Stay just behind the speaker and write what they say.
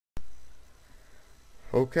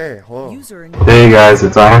Okay, hello. Hey guys,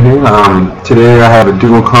 it's Iron here. Today I have a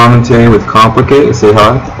dual commentary with Complicate. Say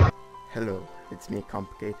hi. Hello, it's me,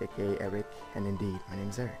 Complicate, aka Eric, and indeed, my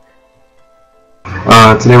name's Eric.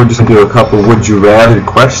 Today we're just gonna do a couple would you rather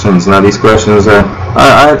questions. Now these questions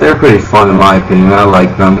are, they're pretty fun in my opinion. I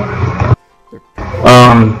like them.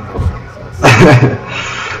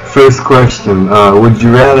 First question: would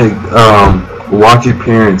you rather watch your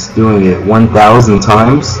parents doing it 1,000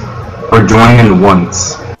 times or join in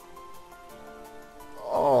once?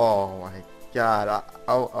 Oh my god,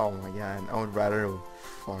 oh my god, I would rather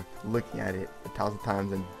looking at it 1,000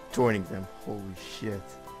 times than joining them. Holy shit.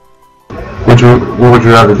 What would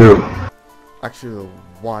you rather do? Actually,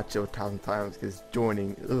 watch it 1,000 times, because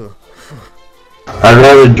joining, ugh. I'd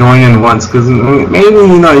rather join in once, because maybe,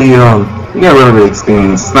 you get a little bit of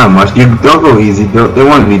experience. It's not much. They'll go easy. They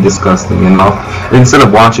won't be disgusting, Instead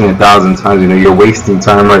of watching 1,000 times, you're wasting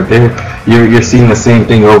time right there. You're seeing the same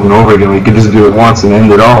thing over and over again. You could just do it once and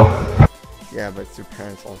end it all. Yeah, but your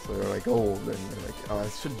parents also, they're like old, and they're like, oh,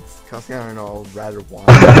 it's should disgusting. I don't know, I'd rather watch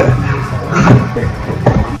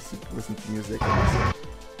listen to music and just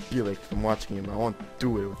feel like I'm watching him. I won't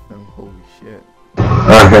do it with them. Holy shit.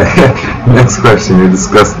 Okay, next question. You're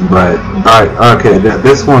disgusted by it. Alright, okay,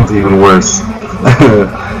 this one's even worse.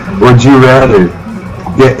 Would you rather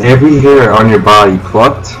get every hair on your body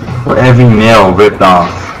plucked or every nail ripped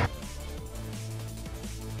off?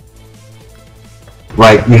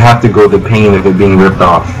 Like, you have to go the pain of it being ripped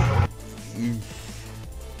off.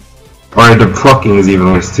 Or the plucking is even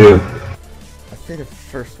worse too. I think the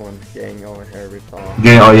first one, getting all my hair ripped off.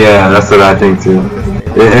 Yeah, oh yeah, that's what I think too.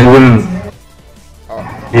 It wouldn't...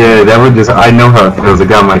 Yeah, that would just... I know how it feels. I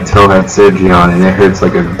got my toe had surgery on and it hurts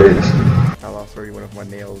like a bitch. I lost already one of my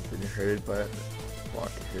nails and it hurt, but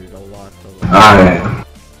fuck, it hurt a lot. Alright.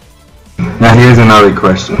 Now here's another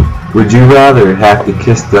question. Would you rather have to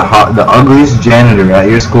kiss the ugliest janitor at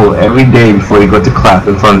your school every day before you go to class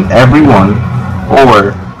in front of everyone,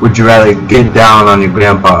 or would you rather get down on your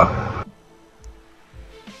grandpa?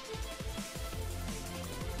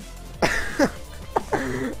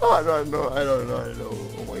 I don't know.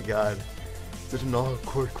 Oh my god. Such an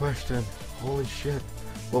awkward question. Holy shit.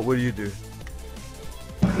 What would you do?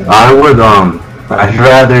 I would, I'd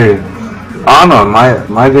rather... I don't know,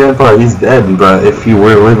 my grandpa, he's dead, but if he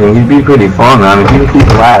were living, he'd be pretty fun, man. He'd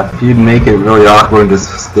laugh. He'd make it really awkward and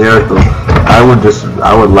just hysterical. I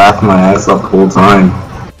would laugh my ass off the whole time.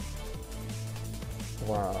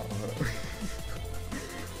 Wow.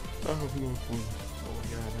 I have no clue. Oh my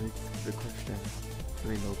god, I need the question.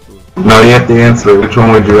 Really no clue. No, you have to answer. Which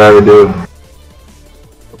one would you rather do?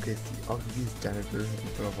 Okay, the ugliest janitor in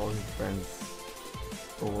front of all his friends.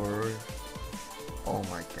 Or... oh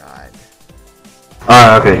my god.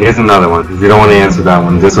 Alright, okay, here's another one, because you don't want to answer that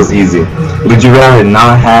one. This was easy. Would you rather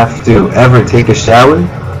not have to ever take a shower,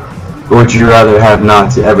 or would you rather have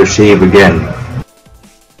not to ever shave again?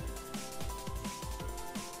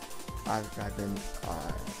 I'd rather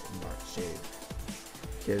not shave.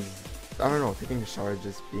 Because, I don't know, taking a shower,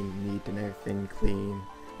 just being neat and everything, clean,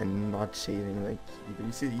 and not shaving, like,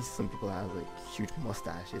 you see some people have, like, huge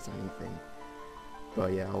mustaches or anything.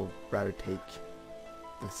 But yeah, I'll rather take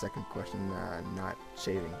the second question, not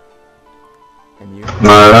shaving. And you?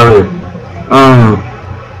 No,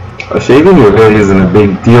 shaving your hair isn't a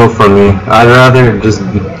big deal for me. I'd rather just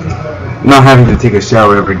not having to take a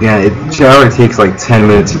shower ever again. Shower takes like 10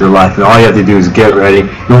 minutes of your life, and all you have to do is get ready.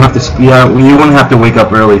 You don't have to. You wouldn't have to wake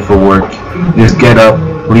up early for work. You just get up,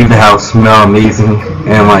 leave the house, smell amazing,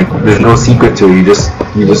 and like there's no secret to it. You just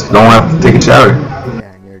don't have to take a shower.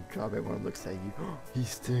 Yeah, and your job, everyone looks at you. He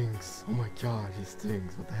stinks. Oh my god, he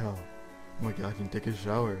stinks. What the hell? Oh my god, he didn't take a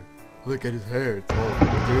shower. Look at his hair. It's all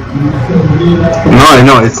dirty. No, I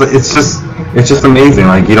know. It's just amazing.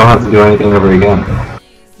 Like you don't have to do anything ever again.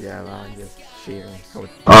 Yeah, man, just shaving.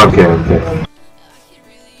 Okay.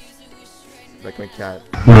 Like my cat.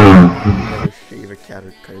 Never shave a cat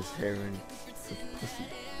or cut his hair, and it's a pussy.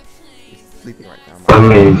 He's sleeping right now.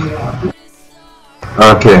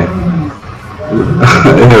 Okay.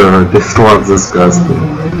 Ew, this one's disgusting.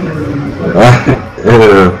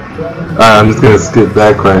 Ew. I'm just gonna skip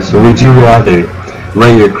that question. Would you rather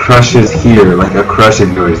let your crushes hear, like a crush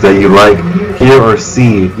of yours that you like, hear or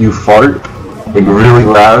see you fart, like really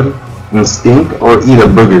loud and stink, or eat a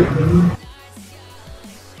booger?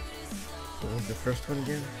 What was the first one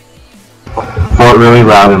again? Fart really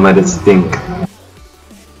loud and let it stink.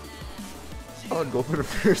 I'll go for the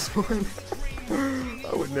first one.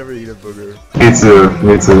 I would never eat a booger. Me too.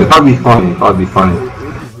 That'd be funny. It would be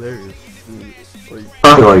hilarious.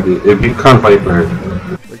 Probably like it. It'd be kind of funny for her.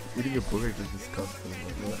 Like eating a booger is disgusting.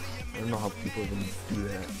 Like, don't know how people even do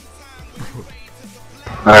that.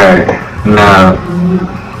 Alright, now.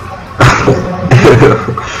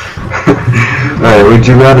 Alright, would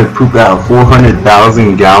you rather poop out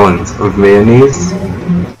 400,000 gallons of mayonnaise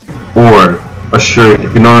or a shuriken?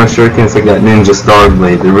 If you know what a shuriken, it's like that ninja star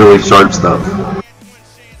blade, the really sharp stuff.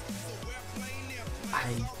 I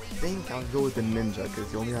think I'll go with the ninja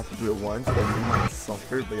because you only have to do it once, and you might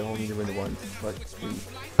suffer, but you only do it once. But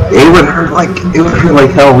It would hurt like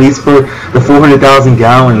hell, at least for the 400,000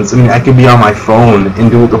 gallons. I mean, I could be on my phone and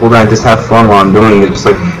do it the whole time, just have fun while I'm doing it. Just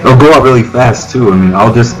like it'll go out really fast too. I mean,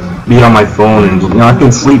 I'll just be on my phone and I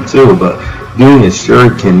can sleep too. But doing a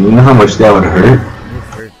shuriken, you know how much that would hurt. it would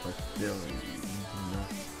hurt, but still,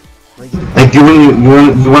 Like you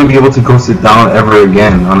want to be able to go sit down ever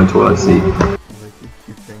again on a toilet seat. like if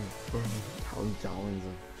you think how many gallons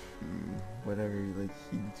of whatever, like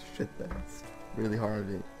he shit that's really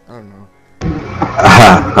hard. I don't know.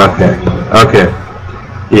 Okay.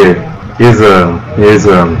 Here's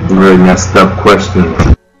a really messed up question.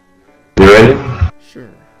 You ready? Sure.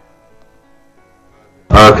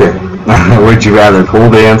 Okay. Would you rather pole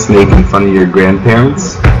dance making fun of your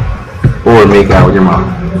grandparents or make out with your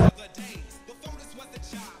mom?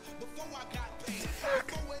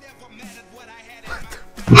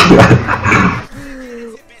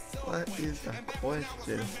 What is that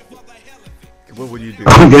question? What would you do?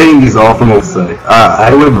 I'm getting these all from website.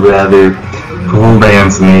 I would rather pole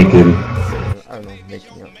dance naked. I don't know,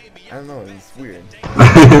 making up. I don't know, it's weird.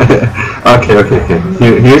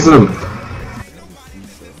 Okay. Here's some.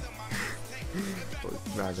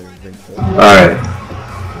 Alright.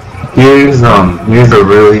 Here's a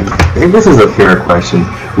really. I think this is a fair question.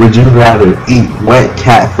 Would you rather eat wet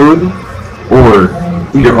cat food or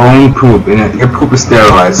your own poop, and your poop is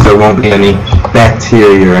sterilized, so there won't be any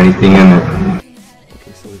bacteria or anything in it?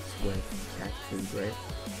 Okay, so it's wet cat food, right?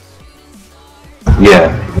 Yeah. I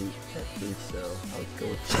hate cat food, so I'll go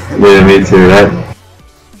with cat. Yeah, me too. That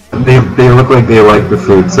they look like they like the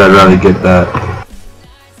food, so I'd rather get that.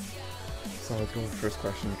 So I'll go with the first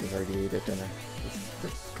question because I already ate it and it's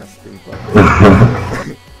disgusting, but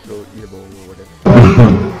go eatable or whatever.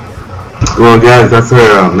 Well, guys, that's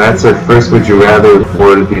our first Would You Rather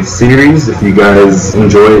for the series. If you guys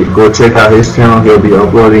enjoy it, go check out his channel. He'll be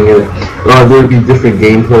uploading it. There'll be different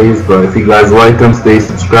gameplays, but if you guys like them, stay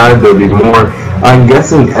subscribed. There'll be more. I'm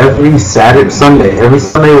guessing every Sunday. Every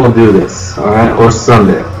Sunday we'll do this, all right? Or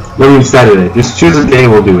Sunday. Maybe Saturday. Just choose a day,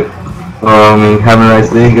 we'll do it. Have a nice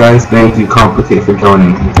day, guys. Thank you, Complicate, for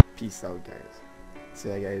joining. Peace out, guys. So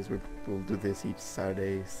yeah, guys, we'll do this each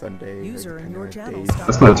Saturday, Sunday. User in your channel.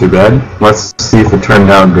 That's not too bad. Let's see if it turned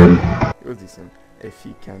out good. It was decent. If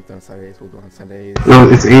you can't do on Saturdays, we'll do on Sundays.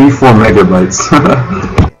 Well, it's 84 megabytes.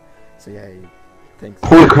 So yeah, thanks.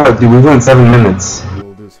 Holy crap, dude, we went 7 minutes.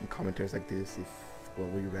 We'll do some commentaries like this. If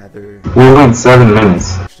we rather We went 7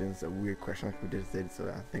 minutes. questions, a weird question like we just did.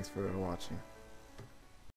 So thanks for watching.